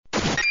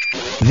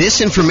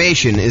This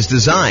information is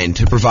designed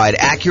to provide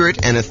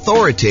accurate and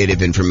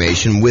authoritative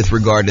information with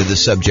regard to the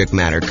subject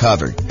matter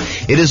covered.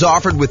 It is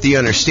offered with the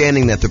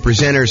understanding that the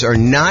presenters are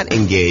not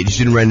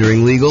engaged in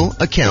rendering legal,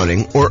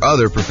 accounting, or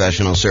other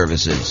professional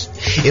services.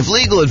 If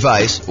legal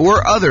advice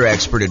or other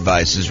expert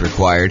advice is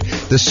required,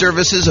 the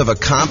services of a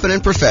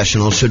competent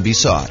professional should be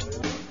sought.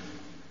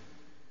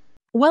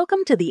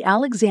 Welcome to the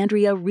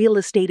Alexandria Real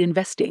Estate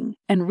Investing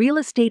and Real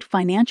Estate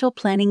Financial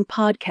Planning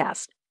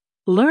Podcast.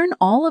 Learn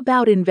all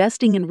about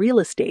investing in real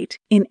estate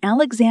in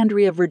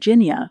Alexandria,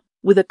 Virginia,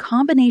 with a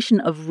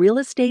combination of real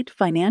estate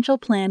financial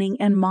planning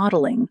and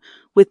modeling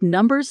with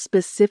numbers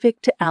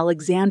specific to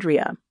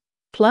Alexandria,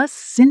 plus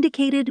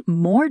syndicated,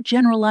 more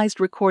generalized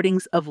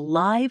recordings of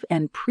live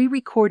and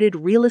pre-recorded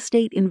real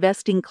estate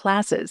investing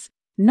classes,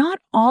 not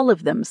all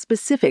of them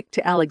specific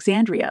to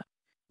Alexandria.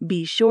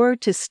 Be sure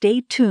to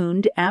stay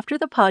tuned after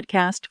the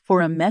podcast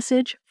for a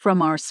message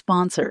from our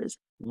sponsors.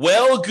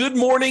 Well, good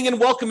morning and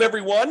welcome,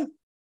 everyone.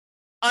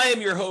 I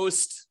am your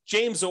host,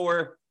 James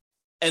Orr,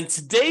 and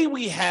today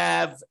we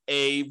have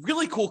a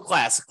really cool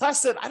class, a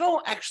class that I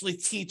don't actually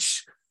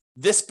teach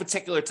this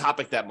particular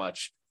topic that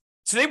much.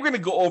 Today we're going to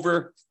go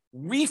over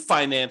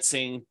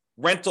refinancing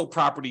rental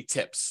property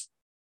tips.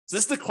 So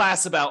this is the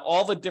class about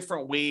all the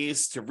different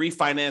ways to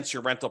refinance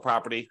your rental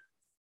property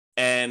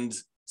and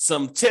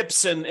some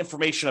tips and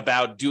information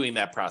about doing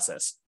that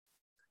process.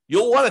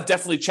 You'll want to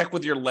definitely check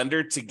with your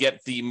lender to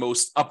get the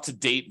most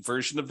up-to-date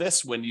version of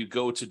this when you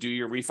go to do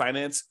your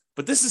refinance.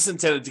 But this is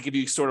intended to give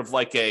you sort of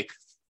like a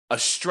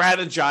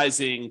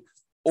strategizing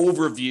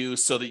overview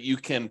so that you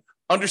can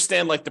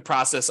understand like the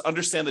process,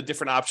 understand the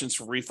different options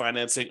for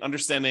refinancing,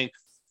 understanding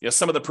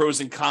some of the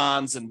pros and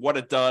cons and what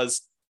it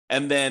does,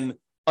 and then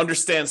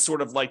understand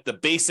sort of like the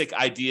basic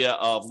idea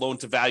of loan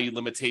to value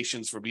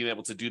limitations for being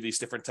able to do these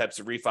different types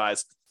of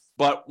refis.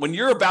 But when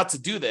you're about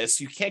to do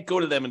this, you can't go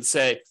to them and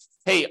say,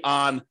 hey,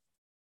 on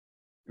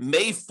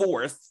May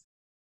 4th,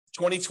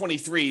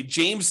 2023,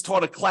 James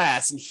taught a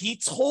class and he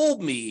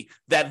told me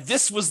that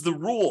this was the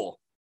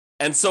rule.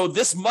 And so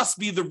this must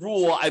be the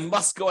rule. I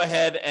must go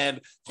ahead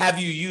and have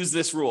you use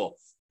this rule.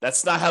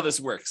 That's not how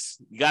this works.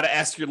 You got to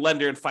ask your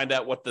lender and find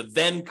out what the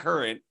then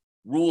current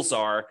rules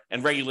are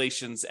and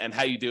regulations and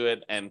how you do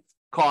it and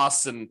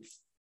costs and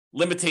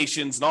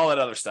limitations and all that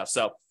other stuff.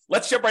 So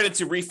let's jump right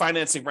into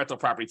refinancing rental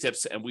property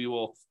tips and we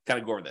will kind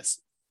of go over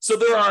this. So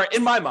there are,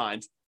 in my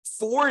mind,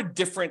 4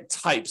 different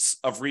types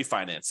of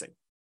refinancing.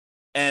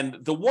 And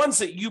the ones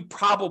that you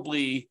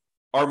probably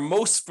are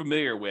most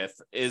familiar with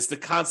is the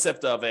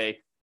concept of a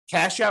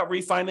cash out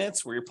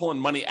refinance where you're pulling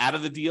money out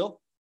of the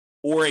deal,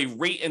 or a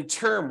rate and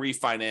term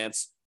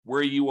refinance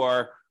where you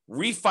are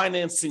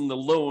refinancing the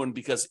loan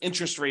because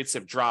interest rates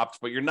have dropped,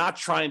 but you're not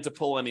trying to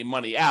pull any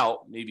money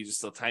out, maybe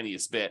just the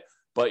tiniest bit,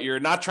 but you're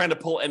not trying to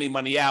pull any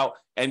money out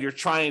and you're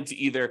trying to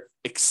either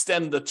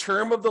extend the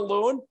term of the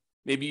loan.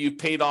 Maybe you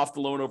paid off the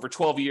loan over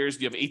 12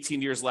 years, you have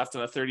 18 years left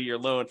on a 30-year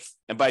loan,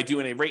 and by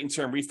doing a rate and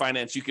term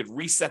refinance, you could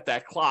reset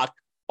that clock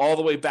all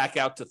the way back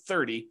out to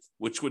 30,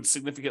 which would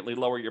significantly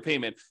lower your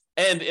payment.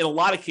 And in a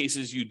lot of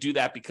cases, you do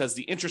that because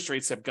the interest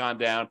rates have gone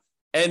down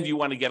and you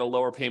want to get a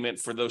lower payment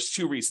for those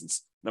 2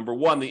 reasons. Number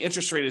 1, the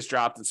interest rate has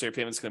dropped and so your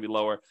payment's going to be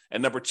lower.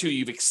 And number 2,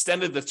 you've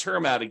extended the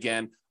term out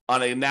again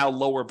on a now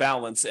lower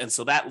balance, and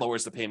so that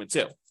lowers the payment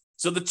too.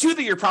 So the 2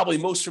 that you're probably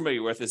most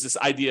familiar with is this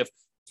idea of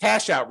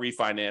cash out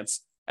refinance,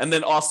 and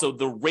then also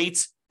the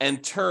rate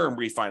and term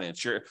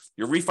refinance. You're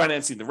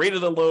refinancing the rate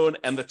of the loan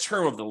and the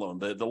term of the loan,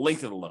 the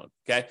length of the loan,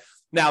 okay?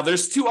 Now,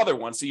 there's 2 other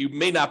ones that you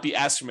may not be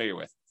as familiar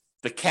with.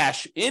 The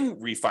cash in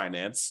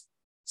refinance.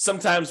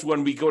 Sometimes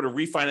when we go to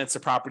refinance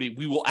a property,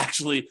 we will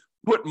actually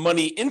put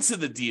money into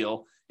the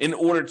deal in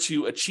order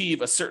to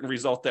achieve a certain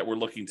result that we're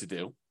looking to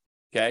do,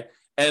 okay?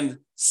 And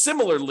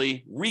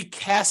similarly,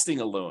 recasting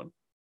a loan.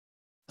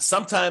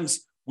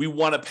 Sometimes we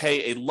want to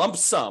pay a lump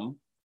sum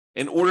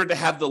in order to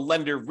have the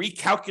lender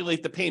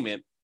recalculate the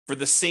payment for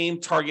the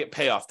same target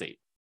payoff date,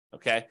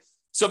 okay?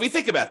 So if you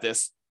think about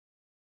this,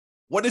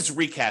 what is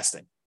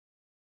recasting?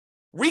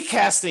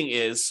 Recasting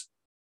is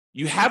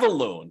you have a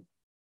loan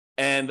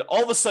and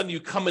all of a sudden you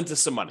come into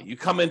some money. You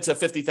come into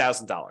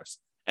 $50,000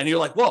 and you're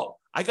like, whoa,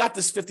 I got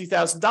this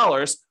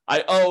 $50,000.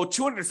 I owe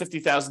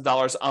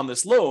 $250,000 on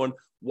this loan.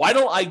 Why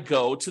don't I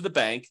go to the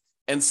bank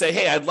and say,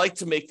 hey, I'd like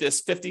to make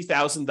this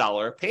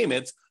 $50,000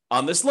 payment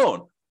on this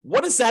loan?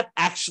 What does that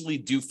actually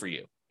do for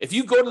you? If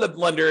you go to the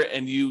lender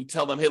and you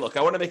tell them, hey, look,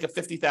 I want to make a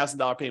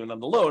 $50,000 payment on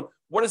the loan,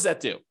 what does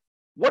that do?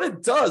 What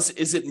it does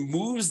is it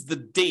moves the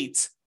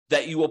date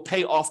that you will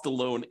pay off the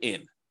loan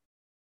in.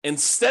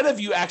 Instead of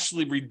you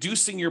actually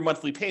reducing your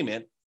monthly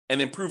payment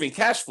and improving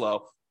cash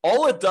flow,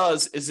 all it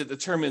does is it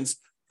determines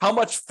how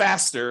much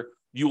faster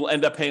you will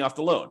end up paying off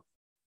the loan.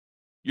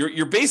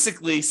 You're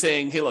basically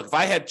saying, hey, look, if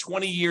I had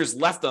 20 years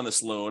left on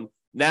this loan,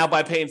 now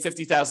by paying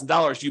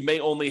 $50,000, you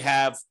may only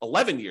have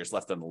 11 years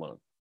left on the loan.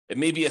 It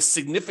may be a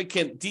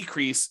significant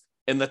decrease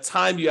in the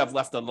time you have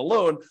left on the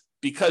loan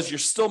because you're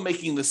still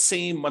making the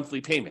same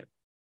monthly payment.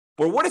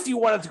 But what if you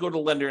wanted to go to the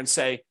lender and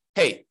say,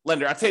 hey,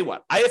 lender, I'll tell you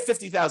what, I have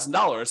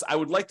 $50,000. I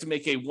would like to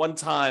make a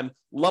one-time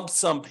lump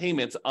sum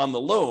payment on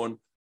the loan.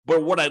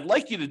 But what I'd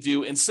like you to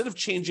do, instead of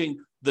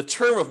changing the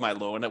term of my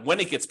loan and when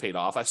it gets paid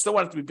off, I still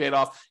want it to be paid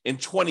off in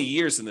 20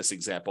 years in this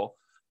example.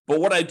 But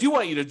what I do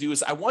want you to do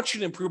is I want you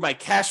to improve my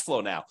cash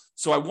flow now.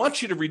 So I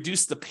want you to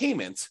reduce the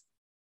payment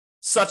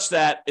such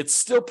that it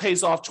still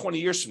pays off 20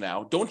 years from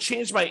now. Don't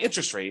change my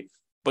interest rate,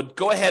 but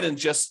go ahead and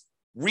just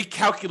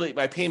recalculate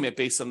my payment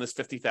based on this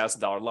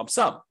 $50,000 lump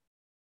sum.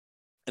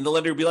 And the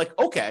lender will be like,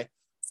 okay,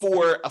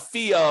 for a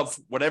fee of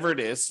whatever it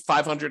is,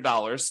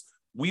 $500,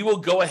 we will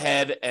go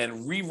ahead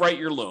and rewrite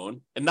your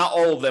loan. And not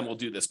all of them will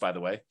do this, by the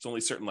way. It's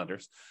only certain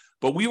lenders.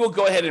 But we will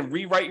go ahead and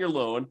rewrite your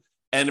loan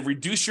and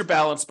reduce your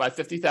balance by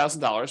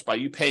 $50,000 by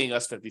you paying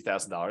us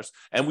 $50,000.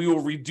 And we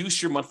will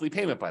reduce your monthly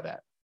payment by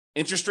that.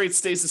 Interest rate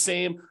stays the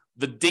same.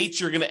 The date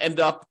you're going to end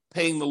up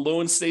paying the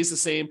loan stays the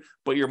same,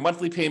 but your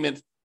monthly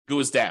payment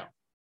goes down.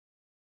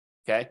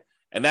 Okay?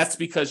 And that's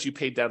because you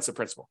paid down some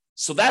principal.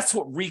 So that's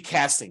what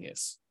recasting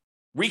is.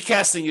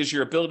 Recasting is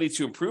your ability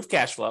to improve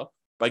cash flow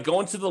by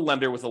going to the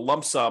lender with a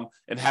lump sum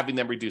and having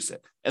them reduce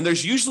it. And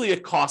there's usually a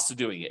cost to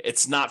doing it.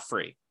 It's not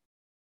free.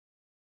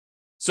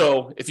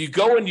 So if you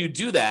go and you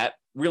do that,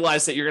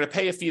 realize that you're going to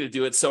pay a fee to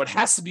do it. So it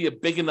has to be a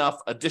big enough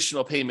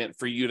additional payment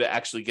for you to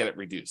actually get it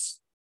reduced.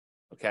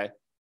 Okay.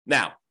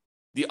 Now,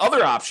 the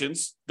other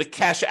options, the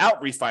cash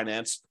out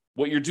refinance,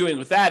 what you're doing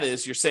with that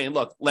is you're saying,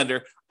 look,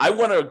 lender, I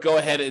want to go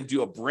ahead and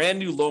do a brand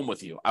new loan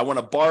with you. I want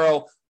to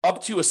borrow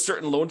up to a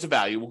certain loan to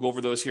value. We'll go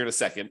over those here in a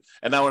second.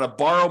 And I want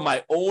to borrow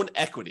my own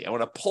equity. I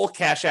want to pull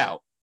cash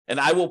out and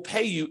I will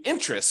pay you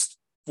interest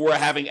for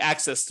having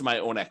access to my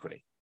own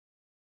equity.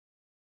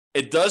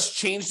 It does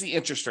change the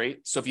interest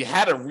rate. So if you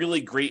had a really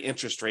great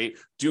interest rate,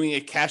 doing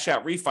a cash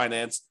out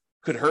refinance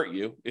could hurt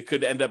you. It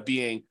could end up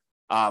being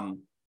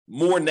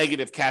more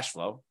negative cash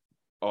flow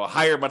or a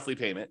higher monthly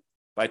payment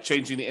by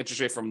changing the interest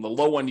rate from the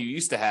low one you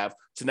used to have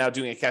to now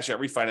doing a cash out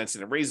refinance,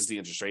 and it raises the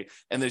interest rate.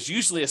 And there's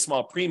usually a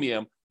small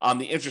premium on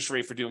the interest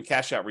rate for doing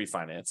cash out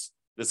refinance.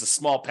 There's a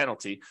small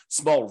penalty,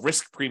 small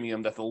risk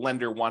premium that the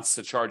lender wants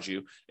to charge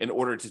you in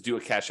order to do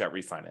a cash out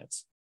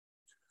refinance.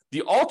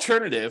 The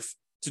alternative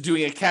to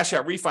doing a cash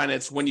out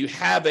refinance, when you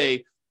have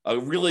a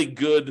really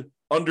good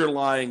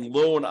underlying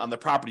loan on the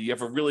property, you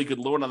have a really good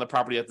loan on the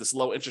property at this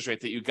low interest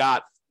rate that you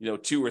got,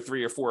 2 or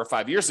 3 or 4 or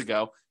 5 years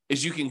ago,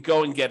 is you can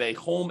go and get a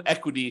home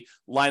equity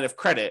line of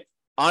credit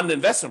on an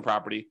investment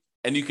property,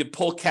 and you could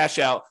pull cash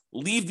out,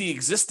 leave the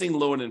existing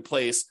loan in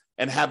place,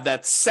 and have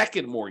that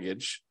second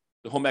mortgage,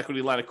 the home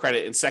equity line of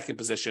credit, in second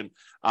position,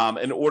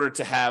 in order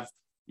to have,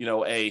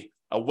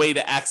 a way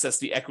to access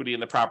the equity in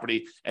the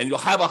property. And you'll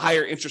have a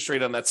higher interest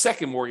rate on that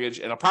second mortgage,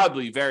 and it'll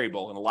probably be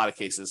variable in a lot of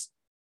cases.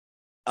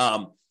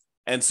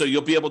 And so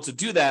you'll be able to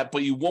do that,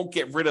 but you won't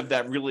get rid of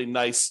that really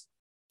nice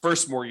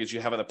first mortgage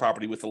you have on the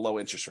property with a low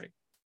interest rate.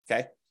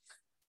 Okay.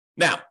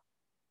 Now,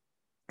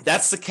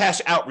 that's the cash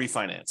out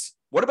refinance.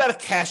 What about a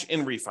cash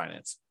in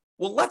refinance?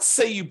 Well, let's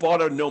say you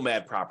bought a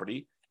nomad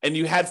property and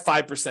you had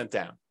 5%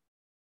 down,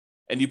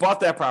 and you bought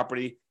that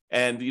property,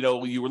 and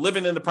you were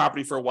living in the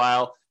property for a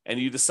while, and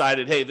you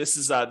decided, hey, this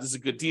is a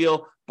good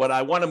deal, but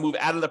I want to move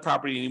out of the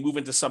property, and you move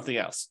into something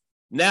else.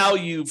 Now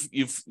you've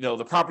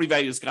the property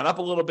value has gone up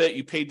a little bit.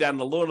 You paid down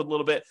the loan a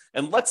little bit,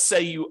 and let's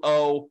say you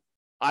owe,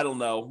 I don't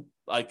know,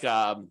 like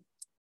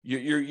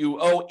you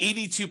owe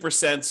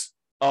 82%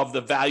 of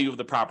the value of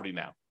the property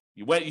now.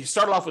 You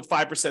started off with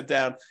 5%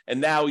 down, and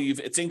now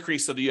it's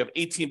increased so that you have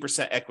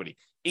 18% equity,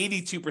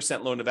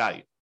 82% loan to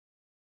value.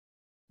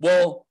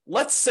 Well,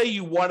 let's say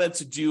you wanted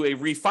to do a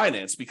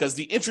refinance because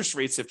the interest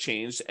rates have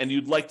changed, and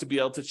you'd like to be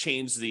able to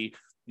change the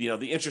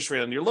interest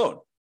rate on your loan.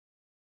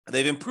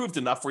 They've improved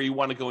enough where you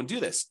want to go and do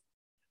this,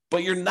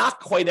 but you're not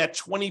quite at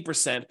 20%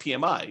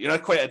 PMI. You're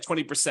not quite at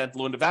 20%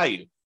 loan to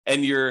value,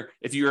 and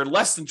if you're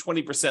less than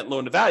 20%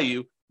 loan to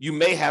value, you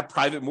may have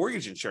private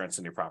mortgage insurance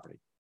in your property.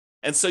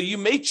 And so you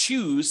may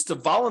choose to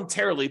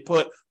voluntarily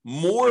put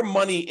more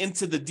money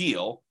into the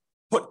deal,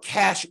 put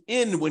cash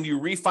in when you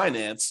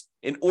refinance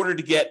in order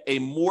to get a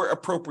more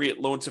appropriate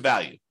loan to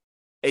value,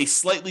 a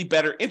slightly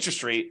better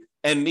interest rate,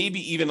 and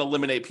maybe even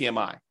eliminate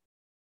PMI.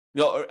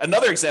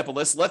 Another example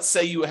is, let's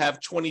say you have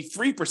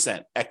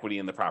 23% equity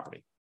in the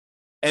property.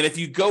 And if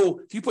you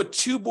put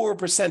 2 more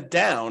percent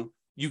down,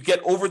 you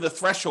get over the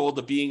threshold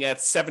of being at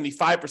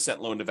 75%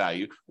 loan to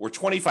value or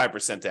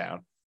 25%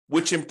 down,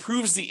 which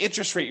improves the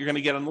interest rate you're going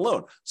to get on the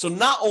loan. So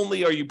not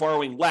only are you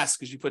borrowing less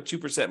because you put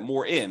 2%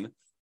 more in,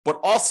 but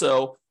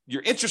also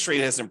your interest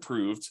rate has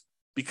improved,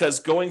 because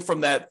going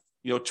from that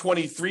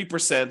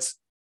 23%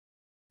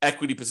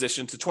 equity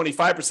position to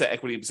 25%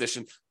 equity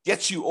position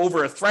gets you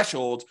over a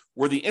threshold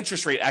where the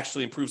interest rate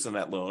actually improves on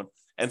that loan.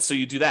 And so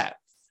you do that.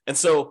 And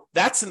so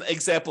that's an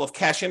example of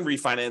cash in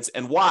refinance,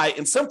 and why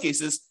in some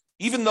cases,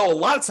 even though a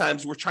lot of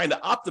times we're trying to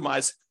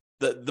optimize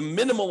the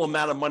minimal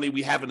amount of money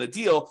we have in a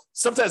deal,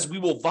 sometimes we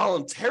will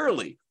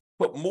voluntarily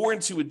put more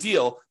into a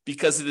deal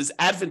because it is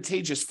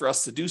advantageous for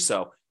us to do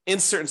so in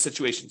certain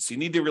situations. So you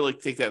need to really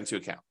take that into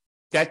account.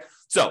 Okay.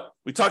 So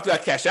we talked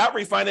about cash out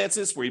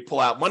refinances where you pull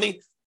out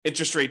money.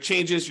 interest rate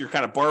changes, you're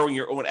kind of borrowing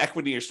your own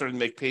equity, you're starting to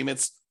make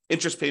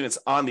interest payments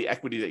on the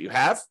equity that you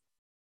have.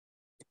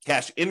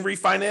 Cash in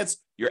refinance,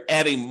 you're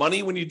adding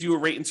money when you do a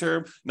rate and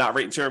term, not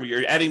rate and term.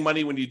 You're adding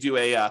money when you do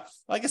I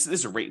guess it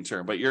is a rate and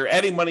term, but you're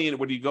adding money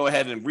when you go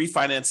ahead and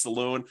refinance the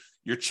loan.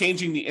 You're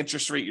changing the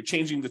interest rate. You're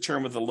changing the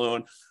term of the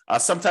loan.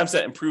 Sometimes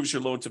that improves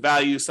your loan to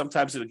value.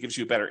 Sometimes it gives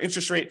you a better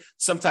interest rate.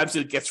 Sometimes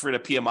it gets rid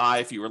of PMI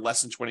if you were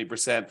less than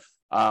 20%,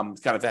 kind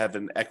of have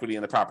an equity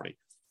in the property.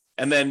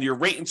 And then your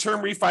rate and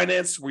term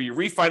refinance, where you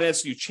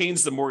refinance, you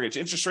change the mortgage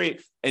interest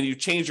rate and you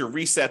change or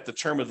reset the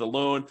term of the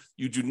loan.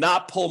 You do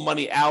not pull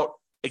money out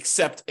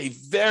except a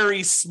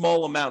very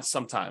small amount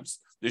sometimes.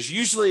 There's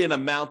usually an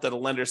amount that a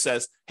lender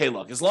says, hey,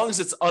 look, as long as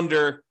it's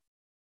under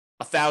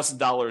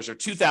 $1,000 or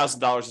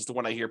 $2,000 is the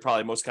one I hear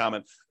probably most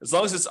common. As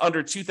long as it's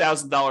under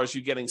 $2,000,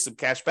 you're getting some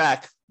cash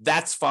back,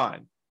 that's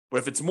fine. But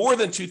if it's more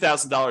than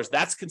 $2,000,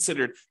 that's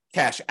considered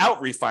cash out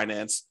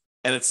refinance,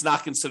 and it's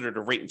not considered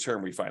a rate and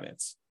term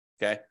refinance,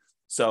 okay?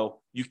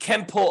 So you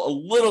can pull a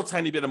little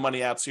tiny bit of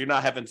money out, so you're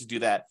not having to do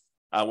that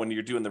when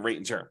you're doing the rate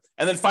and term.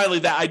 And then finally,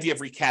 that idea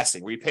of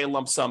recasting, where you pay a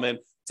lump sum in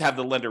to have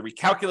the lender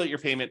recalculate your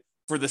payment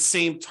for the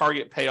same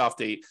target payoff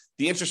date.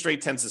 The interest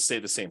rate tends to stay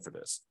the same for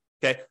this.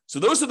 Okay, so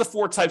those are the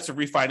 4 types of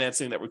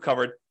refinancing that we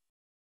covered.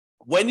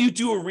 When you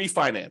do a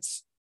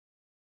refinance,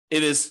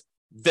 it is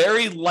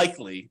very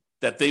likely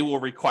that they will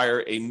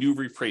require a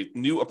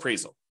new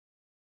appraisal.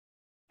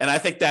 And I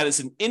think that is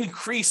an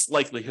increased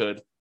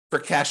likelihood for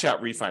cash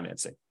out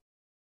refinancing.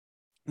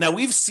 Now,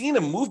 we've seen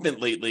a movement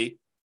lately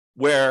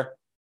where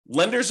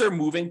lenders are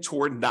moving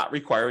toward not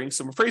requiring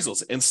some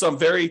appraisals in some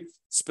very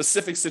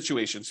specific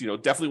situations.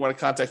 Definitely want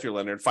to contact your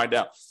lender and find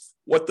out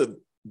what the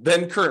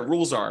then current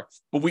rules are.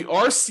 But we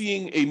are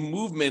seeing a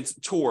movement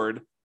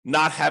toward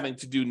not having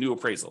to do new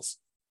appraisals.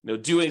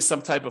 Doing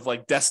some type of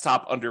like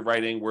desktop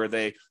underwriting where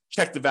they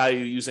check the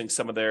value using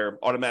some of their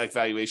automatic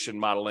valuation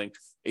modeling,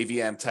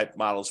 AVM type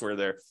models where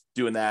they're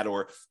doing that.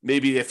 Or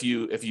maybe if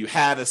you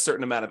had a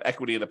certain amount of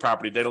equity in the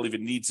property, they don't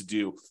even need to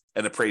do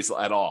an appraisal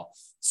at all.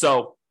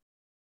 So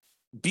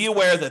be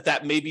aware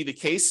that may be the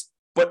case,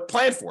 but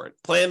plan for it.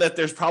 Plan that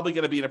there's probably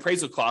going to be an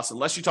appraisal cost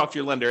unless you talk to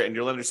your lender and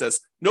your lender says,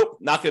 nope,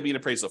 not going to be an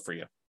appraisal for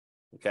you.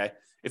 Okay.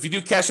 If you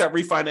do cash out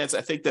refinance,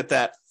 I think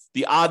that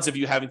the odds of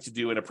you having to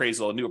do a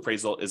new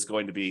appraisal is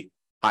going to be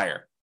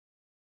higher.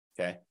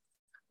 Okay.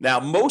 Now,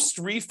 most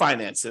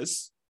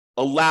refinances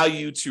allow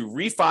you to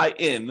refi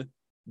in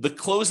the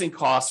closing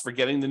costs for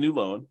getting the new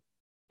loan.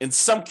 In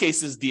some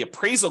cases, the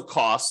appraisal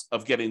costs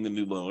of getting the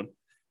new loan.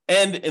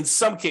 And in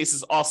some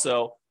cases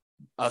also,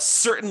 a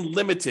certain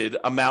limited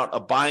amount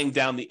of buying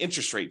down the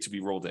interest rate to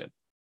be rolled in.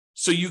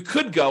 So you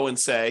could go and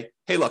say,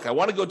 hey, look, I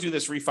want to go do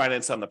this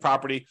refinance on the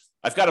property.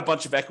 I've got a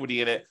bunch of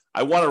equity in it.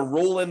 I want to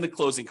roll in the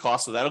closing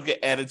costs, so that'll get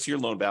added to your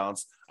loan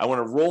balance. I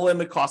want to roll in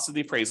the cost of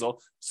the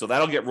appraisal, so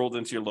that'll get rolled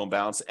into your loan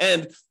balance.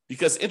 And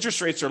because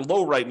interest rates are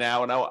low right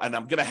now, and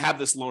I'm going to have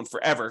this loan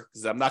forever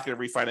because I'm not going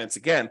to refinance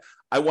again,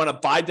 I want to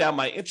buy down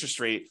my interest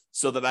rate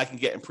so that I can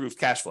get improved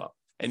cash flow.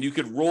 And you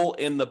could roll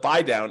in the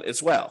buy down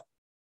as well.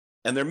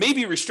 And there may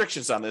be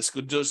restrictions on this,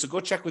 so go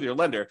check with your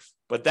lender.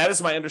 But that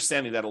is my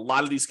understanding that a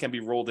lot of these can be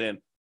rolled in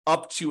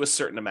up to a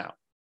certain amount.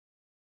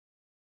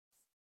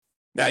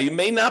 Now, you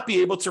may not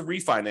be able to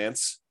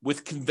refinance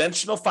with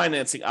conventional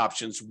financing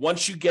options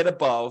once you get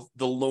above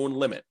the loan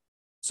limit.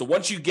 So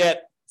once you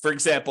get, for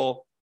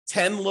example,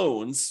 10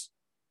 loans,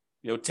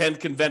 10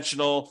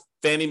 conventional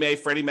Fannie Mae,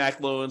 Freddie Mac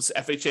loans,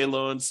 FHA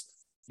loans,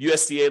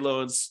 USDA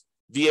loans,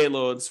 VA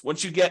loans,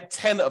 once you get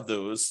 10 of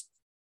those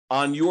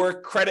on your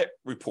credit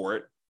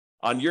report,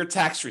 on your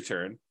tax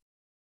return,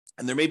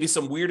 and there may be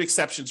some weird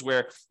exceptions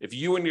where if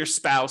you and your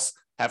spouse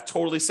have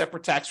totally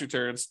separate tax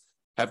returns,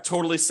 have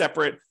totally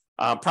separate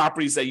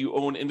properties that you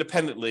own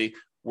independently,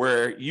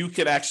 where you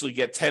can actually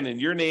get 10 in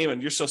your name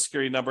and your social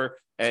security number,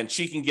 and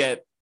she can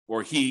get,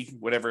 or he,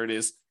 whatever it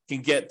is,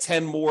 can get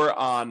 10 more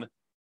on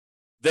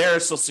their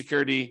social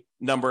security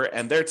number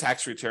and their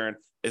tax return,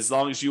 as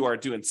long as you are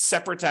doing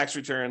separate tax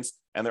returns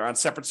and they're on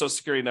separate social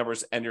security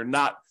numbers and you're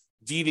not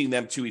deeding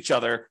them to each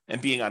other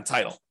and being on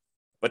title.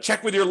 But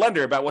check with your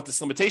lender about what this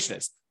limitation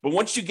is. But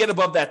once you get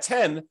above that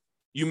 10,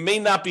 you may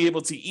not be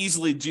able to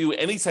easily do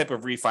any type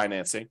of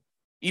refinancing,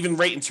 even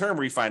rate and term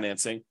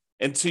refinancing,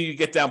 until you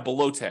get down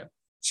below 10.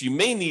 So you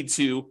may need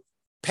to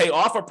pay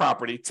off a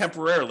property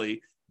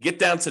temporarily, get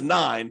down to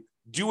 9,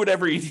 do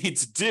whatever you need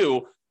to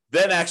do,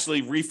 then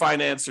actually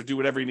refinance or do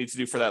whatever you need to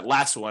do for that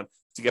last one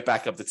to get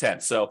back up to 10.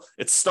 So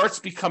it starts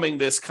becoming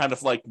this kind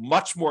of like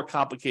much more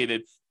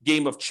complicated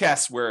game of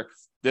chess where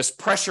there's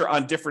pressure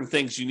on different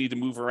things you need to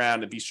move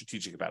around and be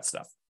strategic about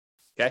stuff.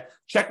 Okay.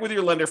 Check with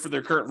your lender for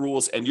their current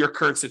rules and your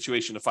current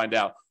situation to find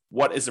out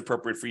what is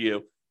appropriate for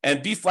you,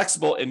 and be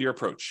flexible in your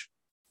approach.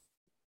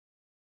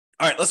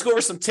 All right, let's go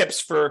over some tips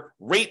for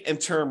rate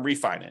and term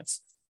refinance.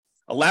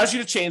 Allows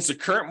you to change the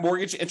current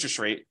mortgage interest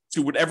rate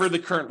to whatever the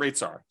current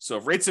rates are. So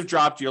if rates have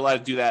dropped, you're allowed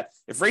to do that.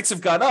 If rates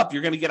have gone up,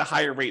 you're going to get a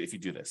higher rate if you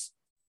do this.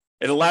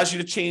 It allows you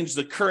to change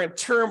the current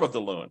term of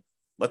the loan.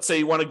 Let's say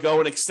you want to go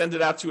and extend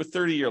it out to a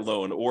 30-year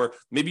loan, or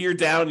maybe you're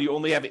down, you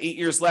only have 8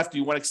 years left,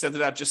 you want to extend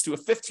it out just to a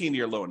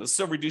 15-year loan. It'll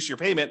still reduce your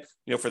payment,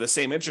 for the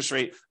same interest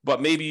rate,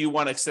 but maybe you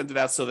want to extend it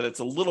out so that it's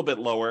a little bit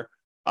lower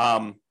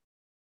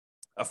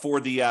for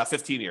the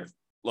 15-year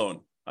loan,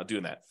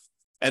 doing that.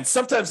 And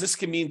sometimes this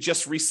can mean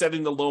just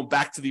resetting the loan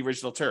back to the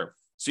original term.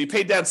 So you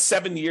paid down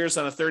 7 years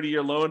on a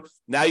 30-year loan.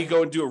 Now you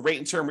go and do a rate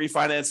and term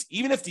refinance.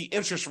 Even if the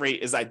interest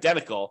rate is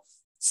identical,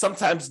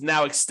 sometimes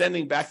now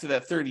extending back to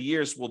that 30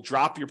 years will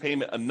drop your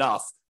payment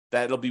enough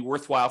that it'll be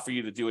worthwhile for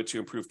you to do it to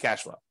improve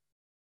cash flow.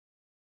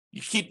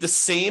 You keep the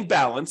same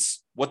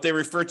balance, what they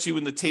refer to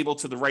in the table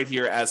to the right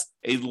here as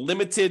a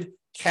limited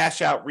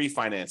cash out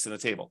refinance in the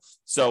table.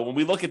 So when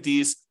we look at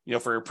these,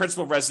 for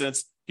principal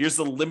residence, here's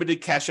the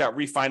limited cash out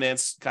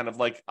refinance, kind of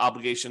like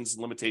obligations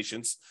and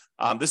limitations.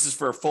 This is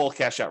for a full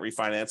cash out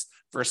refinance.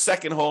 For a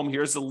second home,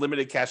 here's the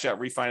limited cash out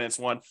refinance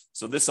one.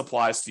 So this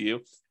applies to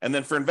you. And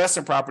then for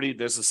investment property,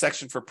 there's a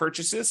section for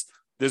purchases.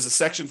 There's a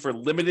section for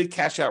limited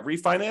cash out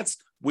refinance,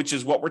 which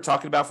is what we're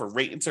talking about for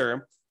rate and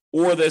term.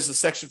 Or there's a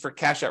section for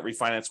cash out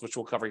refinance, which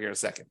we'll cover here in a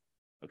second.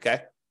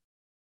 Okay.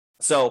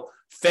 So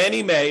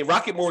Fannie Mae,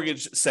 Rocket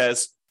Mortgage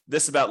says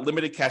this about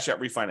limited cash out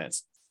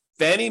refinance.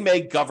 Fannie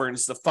Mae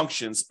governs the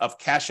functions of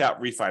cash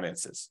out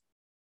refinances.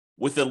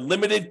 With a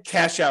limited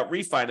cash out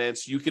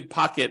refinance, you could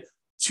pocket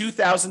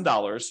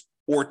 $2,000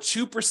 or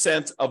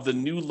 2% of the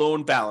new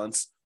loan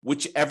balance,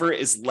 whichever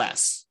is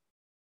less.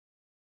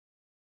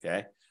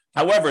 Okay.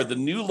 However, the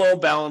new loan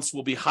balance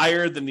will be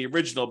higher than the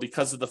original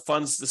because of the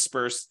funds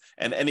dispersed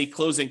and any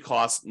closing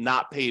costs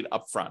not paid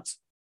upfront.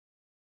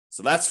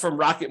 So that's from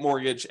Rocket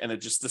Mortgage, and it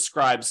just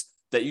describes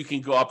that you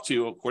can go up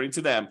to, according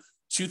to them,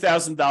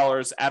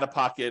 $2,000 out of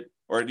pocket,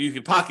 or you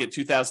can pocket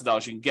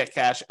 $2,000. You can get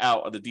cash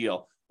out of the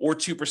deal, or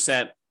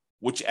 2%,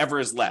 whichever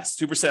is less,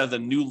 2% of the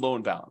new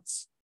loan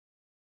balance.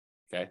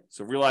 Okay,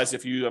 so realize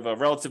if you have a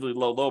relatively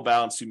low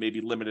balance, you may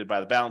be limited by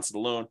the balance of the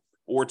loan,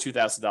 or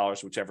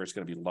 $2,000, whichever is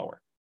going to be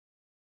lower.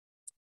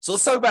 So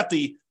let's talk about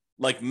the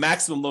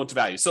maximum loan to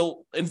value.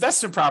 So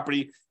investment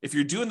property, if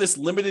you're doing this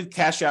limited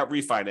cash out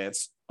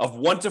refinance of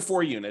 1 to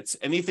 4 units,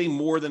 anything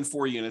more than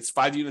 4 units,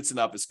 5 units and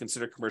up is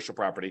considered commercial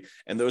property.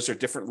 And those are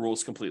different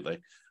rules completely.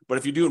 But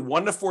if you're doing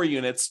 1 to 4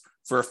 units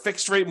for a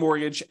fixed rate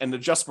mortgage and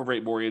adjustable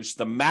rate mortgage,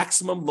 the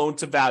maximum loan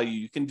to value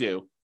you can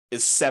do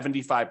is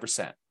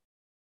 75%.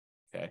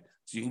 Okay.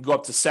 So you can go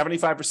up to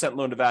 75%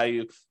 loan to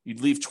value.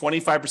 You'd leave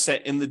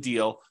 25% in the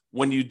deal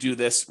when you do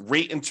this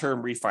rate and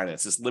term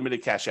refinance, this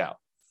limited cash out.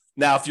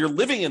 Now, if you're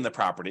living in the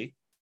property,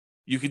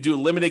 you could do a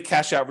limited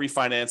cash out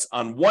refinance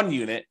on 1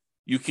 unit.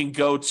 You can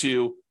go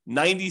to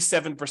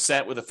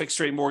 97% with a fixed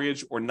rate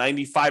mortgage or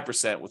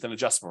 95% with an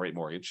adjustable rate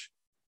mortgage.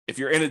 If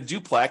you're in a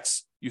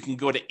duplex, you can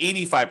go to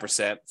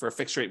 85% for a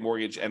fixed rate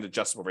mortgage and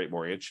adjustable rate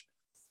mortgage.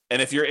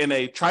 And if you're in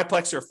a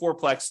triplex or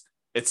fourplex,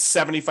 it's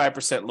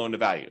 75% loan to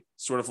value,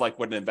 sort of like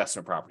what an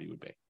investment property would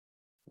be.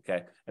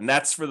 Okay. And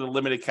that's for the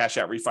limited cash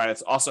out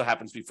refinance. Also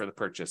happens to be for the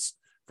purchase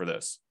for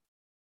those.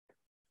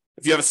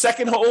 If you have a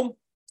second home,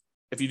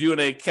 if you're doing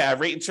a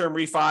rate and term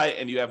refi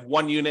and you have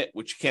 1 unit,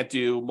 which you can't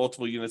do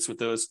multiple units with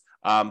those,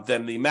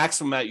 then the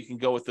maximum amount you can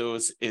go with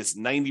those is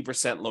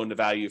 90% loan to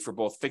value for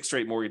both fixed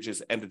rate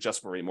mortgages and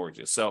adjustable rate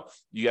mortgages. So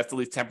you have to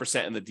leave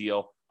 10% in the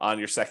deal on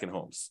your second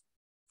homes.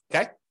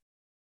 Okay.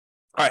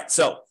 All right.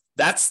 So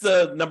that's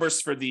the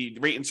numbers for the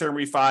rate and term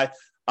refi.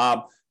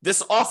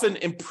 This often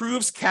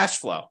improves cash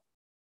flow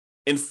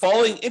in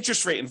falling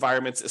interest rate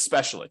environments,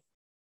 especially.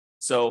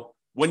 So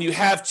when you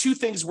have 2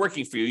 things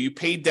working for you, you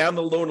paid down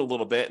the loan a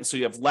little bit, and so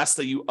you have less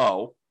that you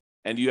owe,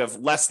 and you have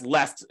less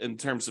left in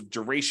terms of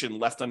duration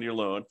left on your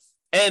loan.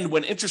 And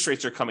when interest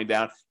rates are coming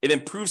down, it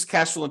improves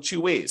cash flow in 2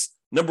 ways.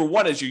 Number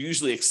one is you're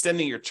usually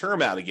extending your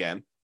term out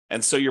again,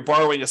 and so you're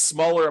borrowing a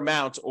smaller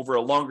amount over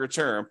a longer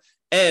term.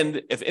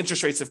 And if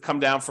interest rates have come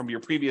down from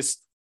your previous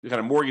kind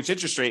of mortgage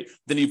interest rate,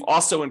 then you've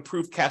also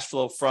improved cash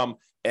flow from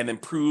an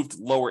improved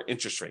lower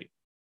interest rate.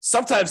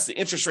 Sometimes the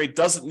interest rate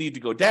doesn't need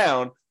to go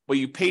down, but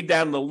you paid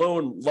down the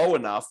loan low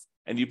enough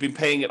and you've been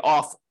paying it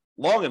off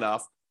long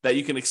enough that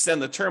you can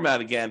extend the term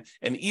out again.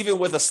 And even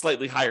with a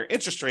slightly higher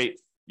interest rate,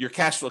 your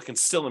cash flow can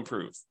still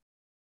improve.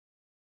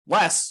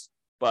 Less,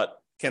 but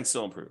can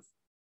still improve.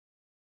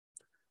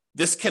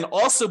 This can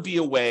also be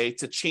a way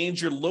to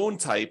change your loan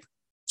type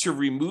to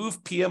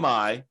remove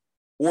PMI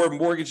or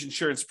mortgage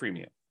insurance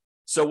premium.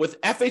 So with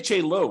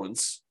FHA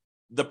loans,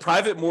 the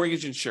private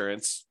mortgage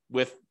insurance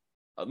with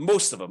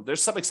most of them,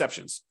 there's some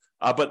exceptions,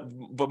 but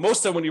most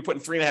of them when you're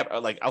putting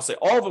 3.5%, I'll say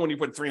all of them when you're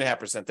putting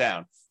 3.5%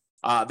 down,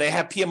 they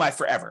have PMI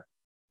forever.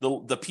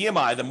 The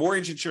PMI, the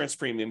mortgage insurance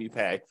premium you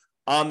pay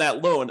on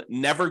that loan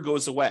never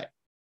goes away.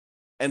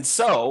 And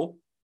so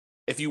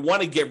if you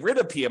want to get rid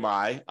of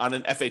PMI on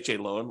an FHA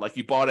loan, like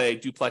you bought a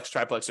duplex,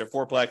 triplex, or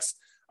fourplex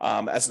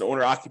as an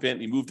owner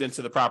occupant, you moved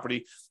into the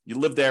property, you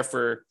lived there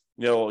for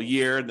a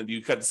year, and then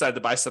you decided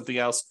to buy something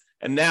else.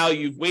 And now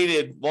you've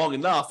waited long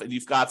enough and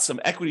you've got some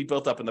equity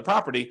built up in the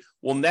property.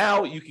 Well,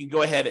 now you can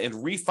go ahead and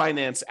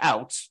refinance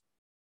out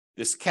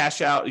this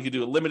cash out. You can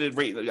do a limited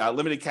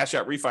cash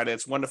out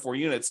refinance, 1 to 4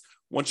 units,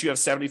 once you have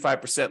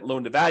 75%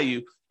 loan to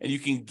value, and you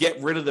can get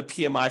rid of the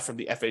PMI from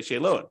the FHA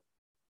loan.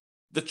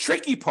 The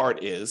tricky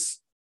part is,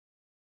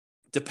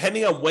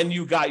 depending on when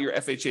you got your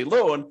FHA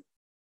loan,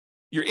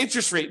 your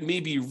interest rate may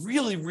be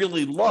really,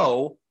 really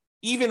low,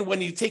 even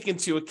when you take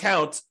into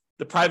account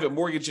the private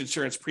mortgage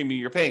insurance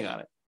premium you're paying on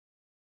it.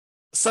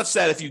 Such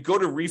that if you go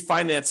to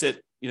refinance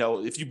it,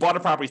 if you bought a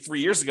property 3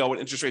 years ago when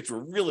interest rates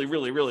were really,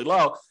 really, really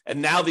low,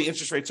 and now the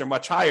interest rates are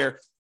much higher,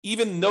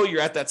 even though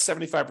you're at that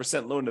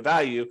 75% loan to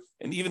value,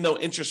 and even though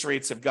interest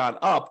rates have gone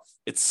up,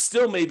 it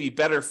still may be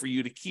better for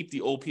you to keep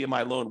the old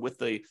PMI loan with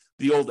the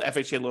old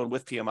FHA loan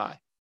with PMI.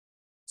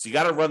 So you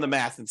got to run the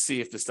math and see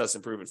if this does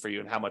improve it for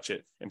you and how much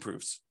it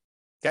improves.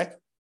 Okay?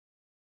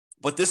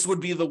 But this would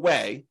be the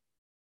way,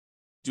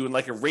 doing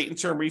like a rate and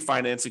term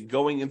refinance and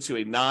going into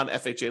a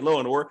non-FHA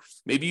loan, or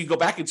maybe you go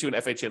back into an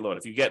FHA loan.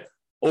 If you get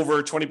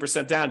over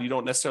 20% down, you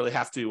don't necessarily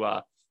have to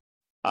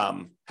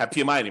have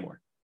PMI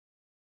anymore.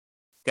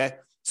 Okay,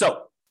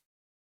 so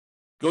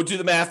go do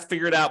the math,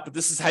 figure it out. But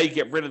this is how you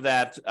get rid of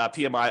that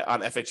PMI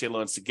on FHA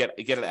loans to get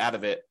it out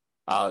of it,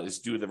 is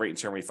do the rate and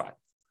term refi.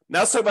 Now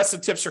let's talk about some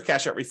tips for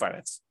cash out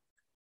refinance.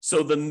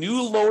 So the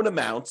new loan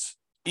amount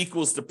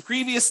equals the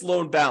previous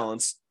loan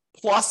balance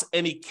plus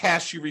any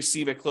cash you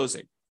receive at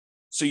closing.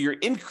 So you're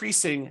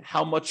increasing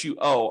how much you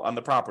owe on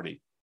the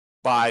property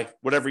by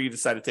whatever you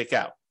decide to take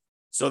out.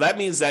 So that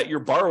means that you're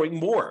borrowing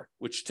more,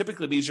 which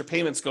typically means your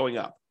payment's going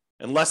up,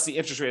 unless the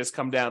interest rate has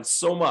come down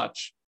so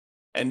much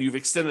and you've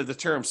extended the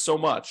term so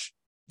much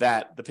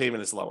that the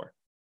payment is lower.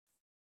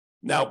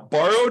 Now,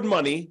 borrowed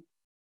money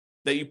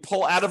that you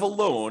pull out of a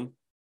loan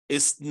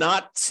is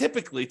not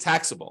typically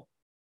taxable,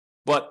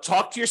 but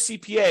talk to your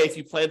CPA if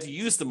you plan to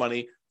use the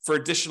money for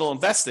additional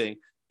investing,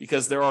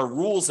 because there are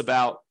rules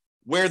about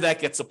where that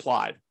gets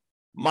applied.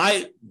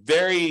 My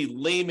very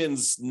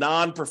layman's,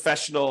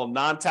 non-professional,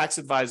 non-tax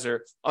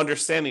advisor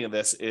understanding of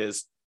this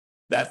is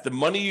that the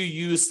money you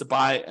use to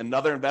buy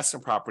another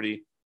investment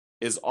property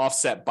is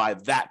offset by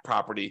that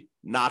property,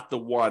 not the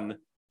one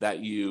that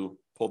you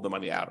pulled the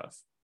money out of.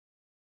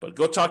 But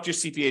go talk to your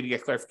CPA to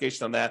get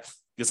clarification on that,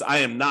 because I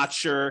am not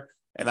sure,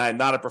 and I am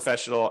not a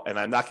professional, and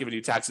I'm not giving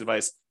you tax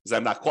advice because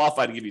I'm not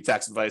qualified to give you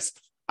tax advice.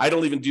 I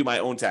don't even do my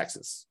own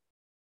taxes.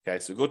 Okay,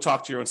 so go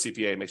talk to your own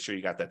CPA and make sure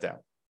you got that down.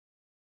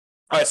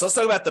 All right, so let's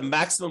talk about the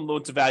maximum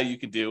loan to value you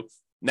can do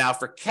now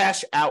for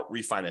cash out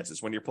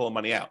refinances when you're pulling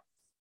money out.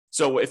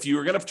 So if you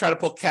were going to try to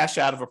pull cash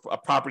out of a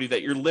property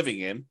that you're living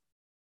in,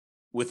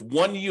 with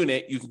one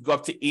unit, you can go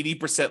up to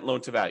 80%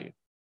 loan to value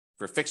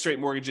for fixed rate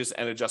mortgages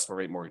and adjustable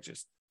rate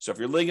mortgages. So if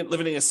you're living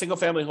in a single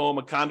family home,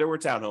 a condo or a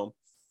townhome,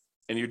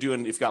 and if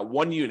you've got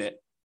one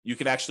unit, you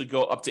can actually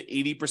go up to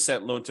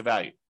 80% loan to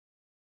value.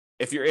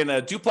 If you're in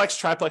a duplex,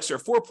 triplex, or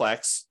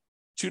fourplex,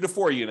 2 to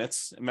 4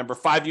 units, remember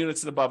 5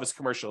 units and above is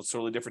commercial, it's a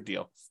totally different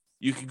deal.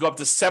 You can go up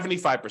to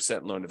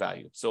 75% loan to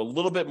value. So a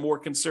little bit more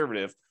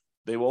conservative.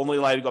 They will only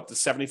allow you to go up to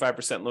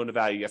 75% loan to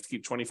value. You have to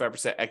keep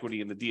 25% equity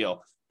in the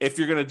deal if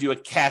you're going to do a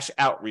cash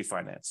out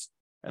refinance.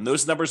 And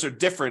those numbers are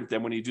different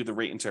than when you do the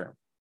rate and term.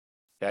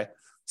 Okay.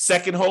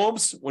 Second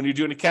homes, when you're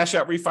doing a cash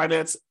out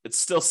refinance, it's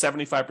still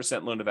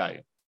 75% loan to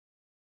value.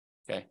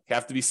 Okay. You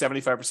have to be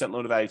 75%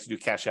 loan to value to do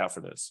cash out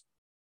for those.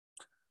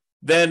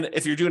 Then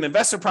if you're doing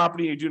investment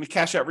property, you're doing a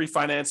cash out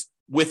refinance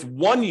with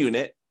one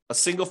unit, a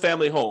single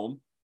family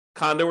home,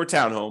 condo or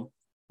townhome,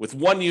 with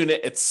one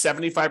unit, it's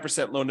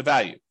 75% loan to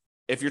value.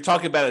 If you're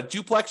talking about a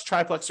duplex,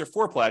 triplex, or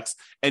fourplex,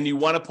 and you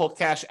want to pull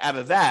cash out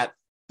of that,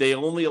 they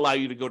only allow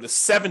you to go to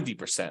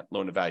 70%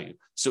 loan to value.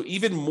 So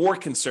even more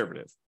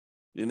conservative.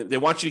 They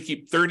want you to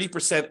keep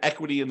 30%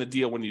 equity in the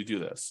deal when you do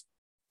this.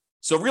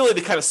 So really,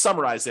 to kind of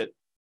summarize it,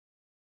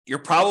 you're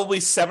probably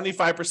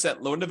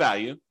 75% loan to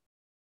value,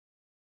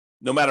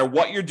 no matter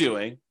what you're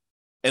doing,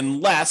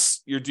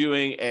 unless you're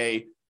doing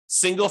a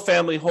single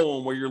family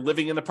home where you're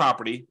living in the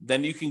property,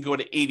 then you can go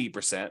to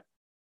 80%.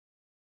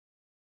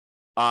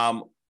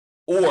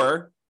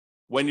 Or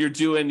when you're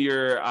doing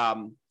your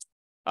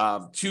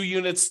 2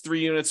 units, 3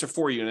 units, or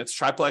 4 units,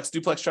 triplex,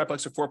 duplex,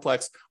 triplex, or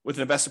fourplex with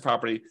an investment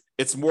property,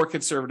 it's more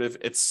conservative.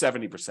 It's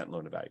 70%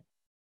 loan to value.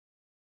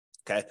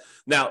 Okay.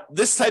 Now,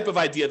 this type of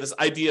idea, this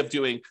idea of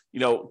doing,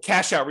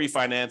 cash out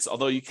refinance,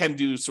 although you can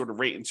do sort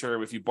of rate and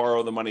term if you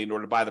borrow the money in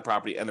order to buy the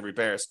property and the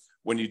repairs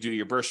when you do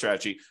your burst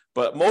strategy.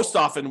 But most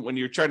often when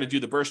you're trying to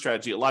do the burst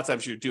strategy, a lot of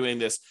times you're doing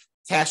this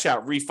cash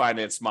out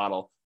refinance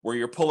model where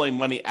you're pulling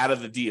money out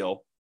of the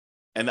deal.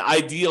 And the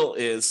ideal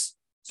is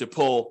to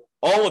pull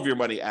all of your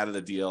money out of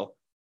the deal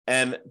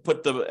and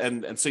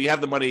and so you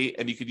have the money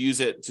and you could use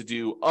it to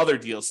do other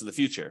deals in the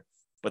future.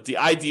 But the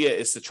idea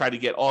is to try to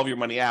get all of your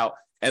money out.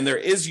 And there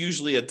is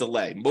usually a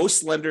delay.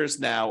 Most lenders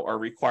now are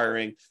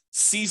requiring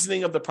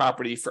seasoning of the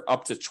property for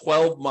up to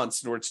 12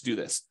 months in order to do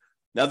this.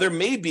 Now, there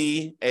may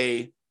be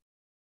a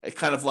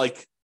kind of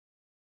like,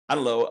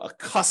 a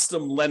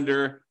custom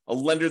lender, a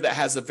lender that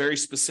has a very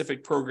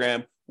specific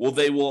program. Well,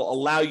 they will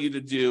allow you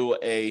to do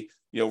a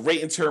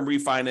rate and term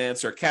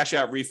refinance or cash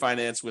out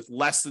refinance with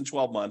less than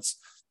 12 months.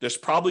 There's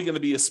probably going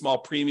to be a small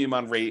premium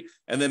on rate.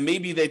 And then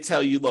maybe they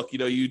tell you, look,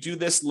 you do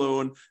this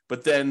loan,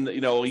 but then,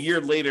 a year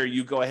later,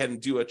 you go ahead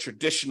and do a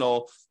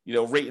traditional,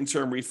 rate and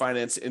term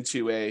refinance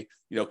into a,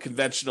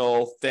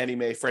 conventional Fannie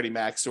Mae, Freddie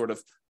Mac sort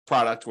of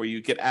product where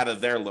you get out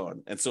of their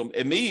loan. And so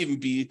it may even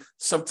be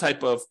some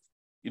type of,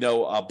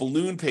 a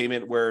balloon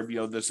payment where,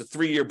 there's a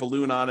 3-year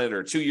balloon on it or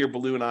a 2-year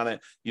balloon on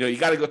it. You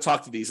got to go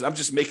talk to these. And I'm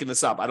just making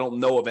this up. I don't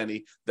know of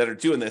any that are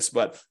doing this,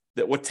 but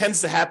what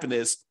tends to happen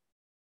is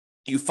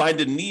you find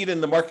a need in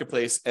the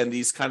marketplace and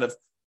these kind of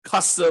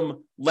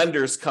custom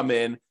lenders come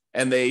in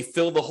and they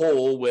fill the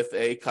hole with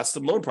a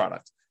custom loan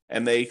product.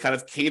 And they kind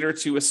of cater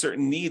to a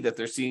certain need that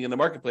they're seeing in the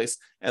marketplace.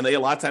 And they a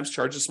lot of times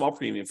charge a small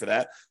premium for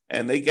that.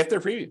 And they get their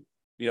premium,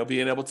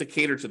 being able to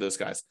cater to those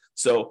guys.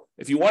 So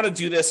if you want to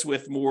do this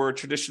with more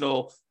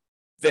traditional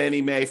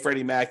Fannie Mae,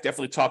 Freddie Mac,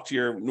 definitely talk to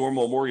your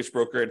normal mortgage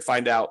broker and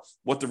find out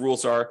what the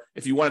rules are.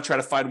 If you want to try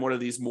to find one of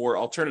these more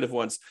alternative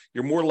ones,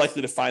 you're more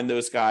likely to find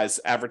those guys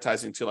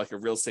advertising to like a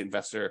real estate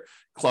investor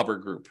club or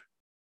group.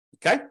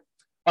 Okay.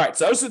 All right.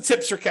 So those are the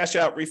tips for cash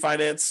out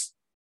refinance.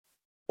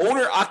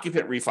 Owner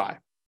occupant refi.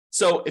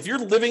 So if you're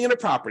living in a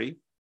property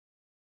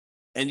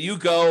and you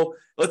go,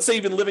 let's say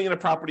you've been living in a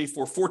property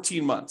for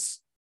 14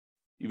 months,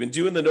 you've been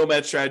doing the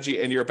nomad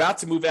strategy and you're about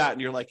to move out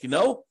and you're like,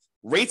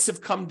 rates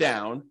have come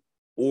down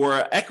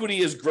or equity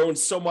has grown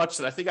so much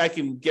that I think I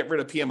can get rid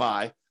of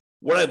PMI.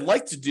 What I'd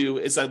like to do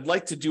is I'd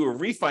like to do a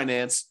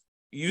refinance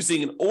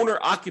using an owner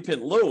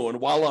occupant loan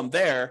while I'm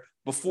there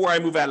before I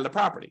move out of the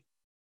property.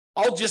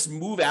 I'll just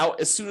move out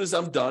as soon as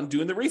I'm done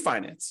doing the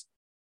refinance.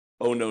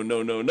 Oh,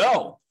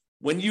 no.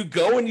 When you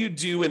go and you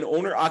do an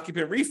owner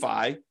occupant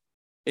refi,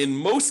 in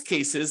most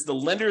cases, the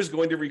lender is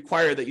going to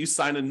require that you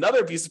sign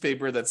another piece of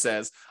paper that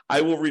says,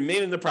 I will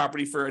remain in the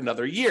property for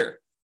another year.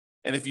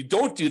 And if you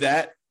don't do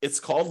that, it's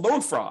called loan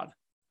fraud.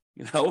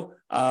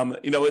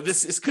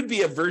 This could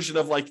be a version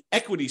of like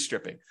equity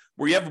stripping,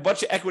 where you have a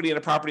bunch of equity in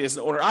a property as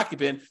an owner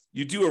occupant.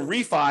 You do a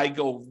refi,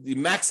 you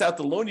max out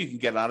the loan you can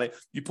get on it.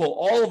 You pull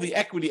all of the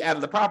equity out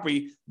of the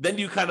property. Then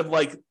you kind of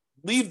like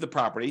leave the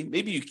property.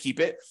 Maybe you keep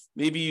it.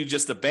 Maybe you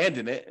just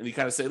abandon it. And you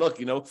kind of say, look,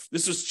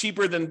 this was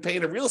cheaper than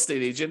paying a real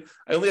estate agent.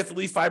 I only have to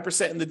leave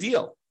 5% in the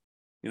deal.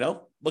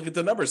 Look at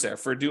the numbers there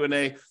for doing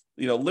a,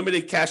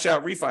 limited cash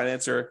out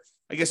refinance, or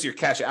I guess your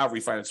cash out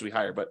refinance will be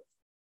higher, but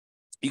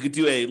you could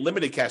do a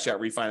limited cash out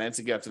refinance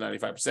and get up to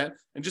 95%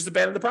 and just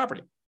abandon the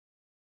property.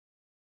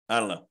 I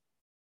don't know.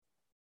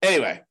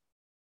 Anyway,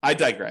 I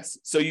digress.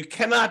 So you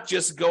cannot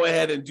just go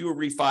ahead and do a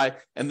refi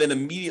and then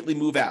immediately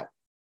move out.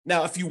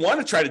 Now, if you want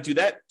to try to do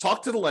that,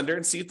 talk to the lender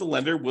and see if the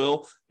lender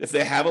will, if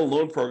they have a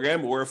loan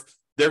program or if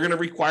they're going to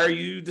require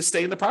you to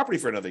stay in the property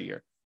for another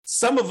year.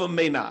 Some of them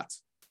may not.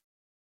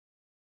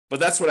 But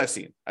that's what I've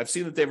seen. I've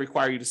seen that they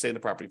require you to stay in the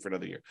property for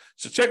another year.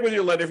 So check with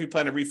your lender if you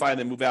plan to refi and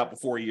then move out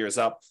before a year is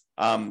up.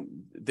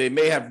 They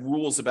may have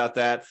rules about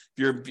that.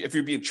 If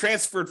you're being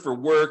transferred for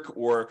work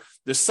or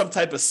there's some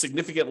type of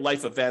significant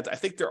life event, I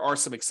think there are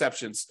some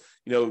exceptions.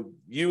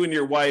 You and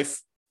your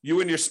wife,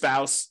 you and your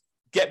spouse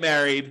get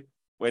married.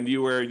 When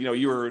you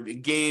were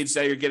engaged,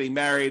 now you're getting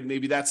married.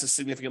 Maybe that's a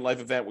significant life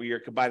event where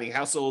you're combining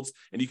households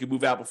and you can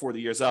move out before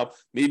the year's up.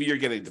 Maybe you're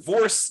getting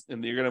divorced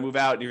and you're going to move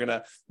out and you're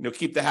going to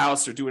keep the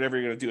house or do whatever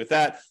you're going to do with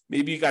that.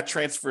 Maybe you got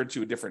transferred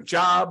to a different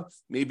job.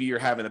 Maybe you're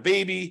having a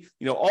baby.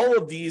 All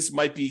of these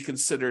might be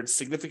considered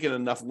significant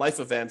enough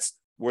life events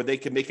where they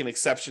can make an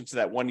exception to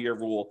that 1-year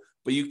rule.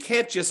 But you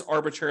can't just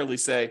arbitrarily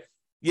say,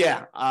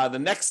 the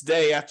next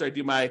day after I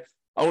do my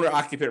owner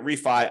occupant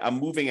refi, I'm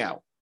moving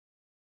out.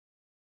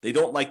 They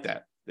don't like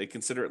that. They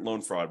consider it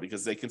loan fraud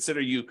because they consider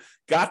you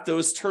got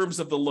those terms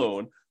of the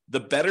loan,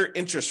 the better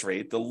interest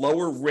rate, the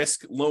lower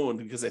risk loan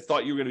because they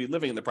thought you were going to be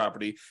living in the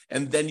property,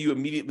 and then you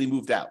immediately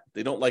moved out.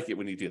 They don't like it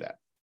when you do that.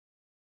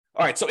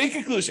 All right, so in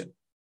conclusion,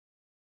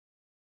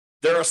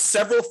 there are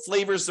several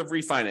flavors of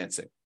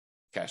refinancing.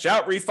 Cash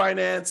out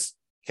refinance,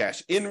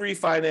 cash in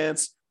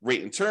refinance,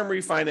 rate and term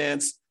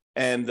refinance,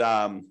 and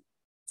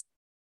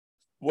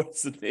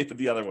what's the name of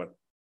the other one?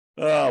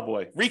 Oh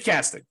boy,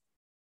 recasting.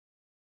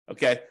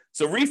 Okay,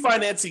 so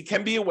refinancing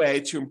can be a way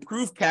to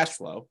improve cash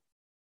flow.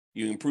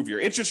 You improve your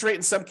interest rate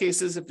in some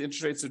cases. If the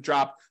interest rates have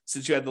dropped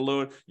since you had the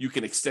loan, you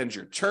can extend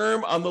your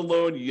term on the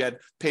loan. You had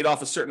paid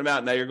off a certain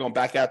amount. Now you're going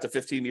back out to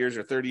 15 years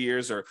or 30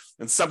 years, or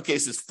in some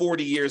cases,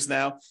 40 years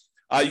now.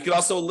 You can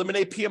also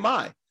eliminate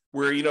PMI,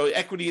 where,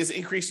 equity is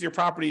increasing your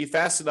property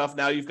fast enough.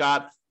 Now you've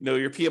got,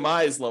 your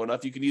PMI is low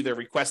enough. You can either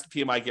request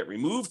PMI get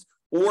removed,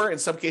 or in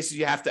some cases,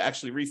 you have to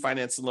actually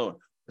refinance the loan,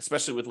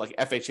 especially with like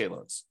FHA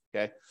loans.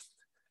 Okay.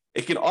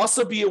 It can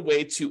also be a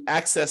way to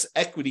access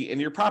equity in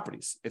your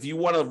properties. If you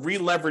want to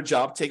re-leverage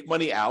up, take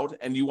money out,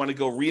 and you want to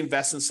go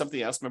reinvest in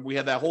something else. Remember, we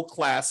had that whole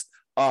class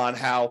on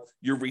how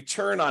your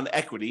return on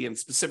equity, and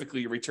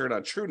specifically your return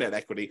on true net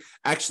equity,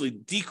 actually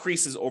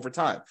decreases over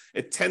time.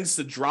 It tends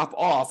to drop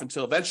off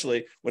until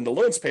eventually, when the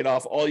loan's paid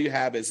off, all you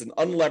have is an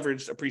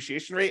unleveraged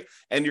appreciation rate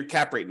and your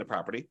cap rate in the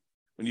property.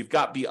 When you've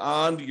got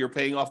beyond your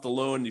paying off the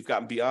loan, you've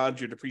gotten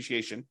beyond your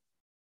depreciation,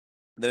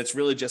 then it's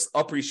really just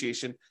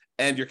appreciation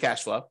and your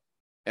cash flow.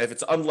 And if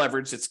it's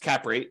unleveraged, it's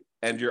cap rate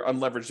and your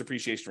unleveraged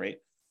depreciation rate.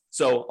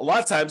 So a lot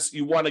of times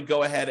you want to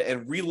go ahead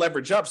and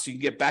re-leverage up so you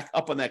can get back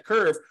up on that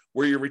curve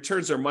where your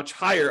returns are much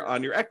higher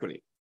on your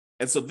equity.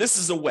 And so this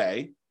is a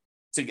way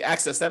to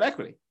access that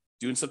equity,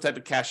 doing some type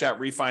of cash out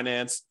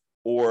refinance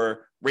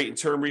or rate and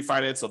term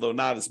refinance, although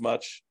not as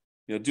much.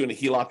 Doing a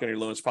HELOC on your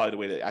loan is probably the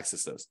way to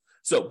access those.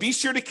 So be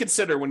sure to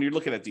consider when you're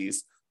looking at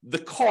these, the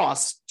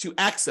cost to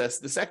access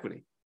this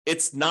equity.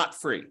 It's not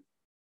free.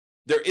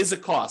 There is a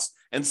cost.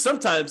 And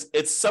sometimes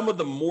it's some of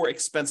the more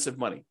expensive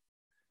money.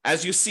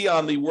 As you see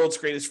on the World's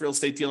Greatest Real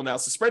Estate Deal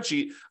Analysis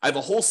spreadsheet, I have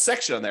a whole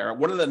section on there.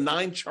 One of the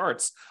 9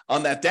 charts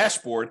on that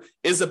dashboard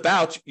is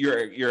about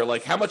your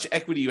like how much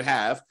equity you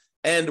have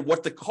and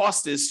what the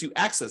cost is to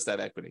access that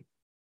equity.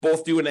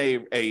 Both doing a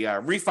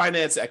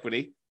refinance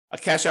equity, a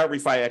cash out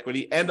refi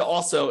equity, and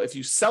also if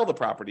you sell the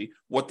property,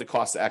 what the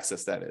cost to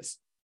access that is.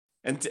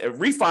 And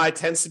refi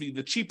tends to be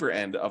the cheaper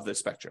end of the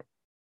spectrum.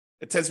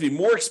 It tends to be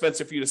more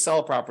expensive for you to sell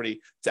a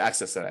property to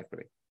access that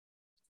equity.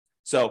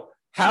 So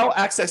how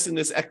accessing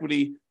this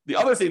equity, the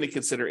other thing to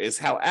consider is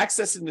how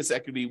accessing this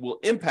equity will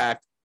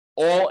impact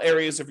all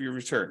areas of your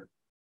return.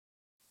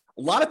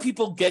 A lot of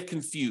people get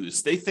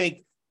confused. They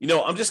think,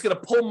 I'm just going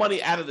to pull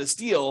money out of this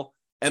deal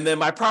and then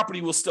my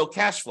property will still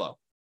cash flow.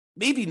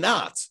 Maybe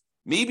not.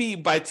 Maybe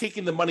by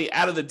taking the money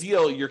out of the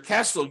deal, your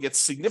cash flow gets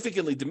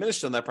significantly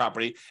diminished on that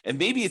property, and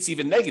maybe it's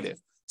even negative,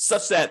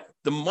 such that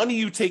the money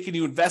you take and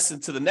you invest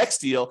into the next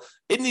deal,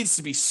 it needs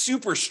to be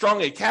super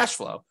strong at cash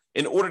flow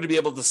in order to be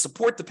able to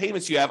support the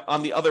payments you have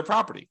on the other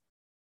property.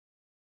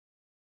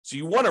 So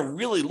you want to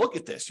really look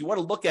at this. You want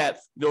to look at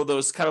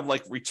those kind of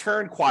like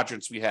return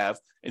quadrants we have,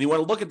 and you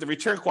want to look at the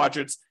return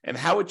quadrants and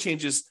how it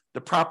changes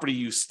the property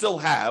you still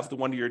have, the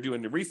one you're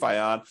doing the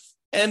refi on,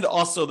 and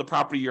also the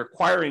property you're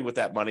acquiring with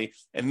that money,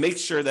 and make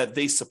sure that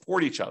they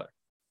support each other.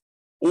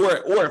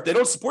 Or if they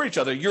don't support each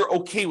other, you're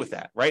okay with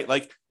that, right?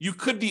 Like you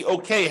could be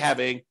okay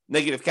having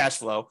negative cash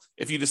flow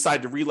if you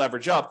decide to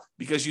re-leverage up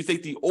because you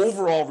think the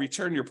overall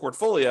return in your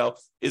portfolio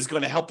is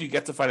going to help you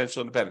get to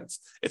financial independence.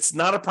 It's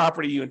not a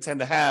property you intend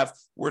to have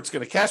where it's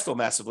going to cash flow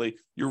massively.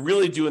 You're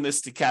really doing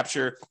this to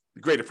capture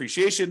the great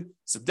appreciation,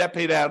 some debt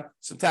pay down,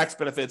 some tax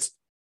benefits,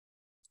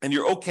 and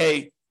you're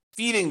okay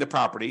feeding the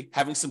property,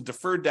 having some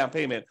deferred down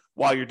payment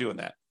while you're doing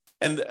that.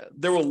 And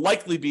there will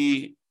likely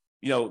be,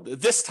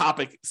 this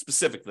topic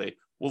specifically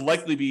will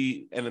likely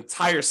be an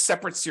entire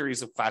separate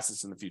series of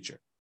classes in the future.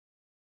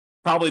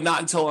 Probably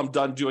not until I'm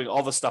done doing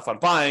all the stuff on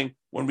buying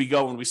when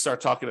we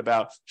start talking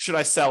about should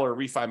I sell or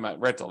refi my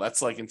rental.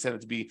 That's like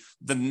intended to be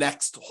the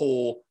next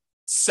whole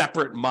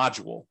separate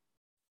module,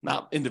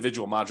 not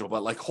individual module,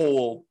 but like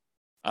whole,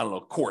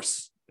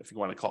 course, if you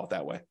want to call it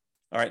that way.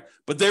 All right.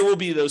 But there will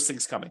be those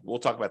things coming. We'll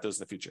talk about those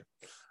in the future.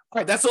 All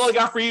right. That's all I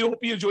got for you. Hope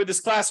you enjoyed this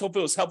class. Hope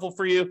it was helpful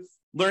for you,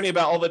 learning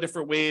about all the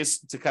different ways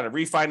to kind of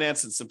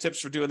refinance and some tips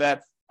for doing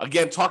that.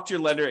 Again, talk to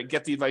your lender and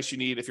get the advice you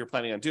need if you're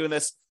planning on doing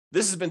this.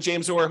 This has been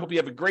James Orr. Hope you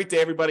have a great day,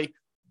 everybody.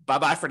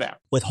 Bye-bye for now.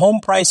 With home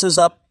prices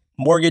up,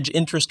 mortgage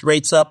interest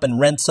rates up, and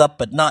rents up,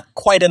 but not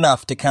quite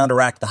enough to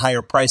counteract the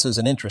higher prices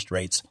and interest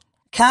rates,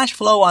 cash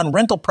flow on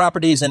rental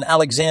properties in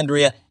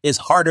Alexandria is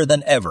harder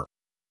than ever.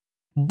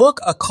 Book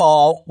a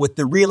call with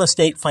the Real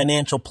Estate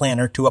Financial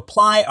Planner to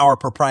apply our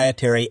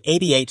proprietary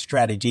 88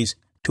 strategies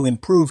to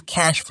improve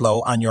cash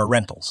flow on your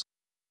rentals.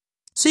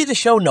 See the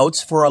show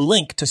notes for a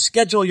link to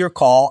schedule your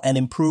call and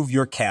improve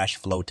your cash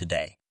flow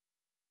today.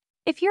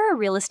 If you're a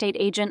real estate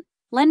agent,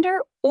 lender,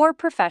 or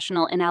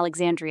professional in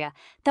Alexandria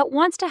that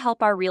wants to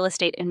help our real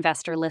estate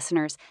investor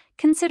listeners,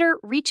 consider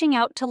reaching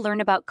out to learn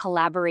about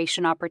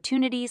collaboration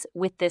opportunities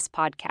with this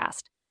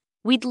podcast.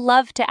 We'd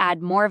love to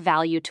add more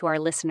value to our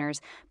listeners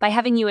by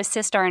having you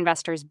assist our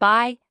investors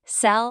buy,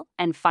 sell,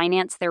 and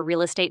finance their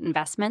real estate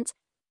investments.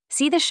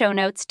 See the show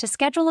notes to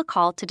schedule a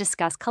call to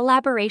discuss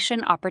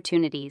collaboration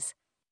opportunities.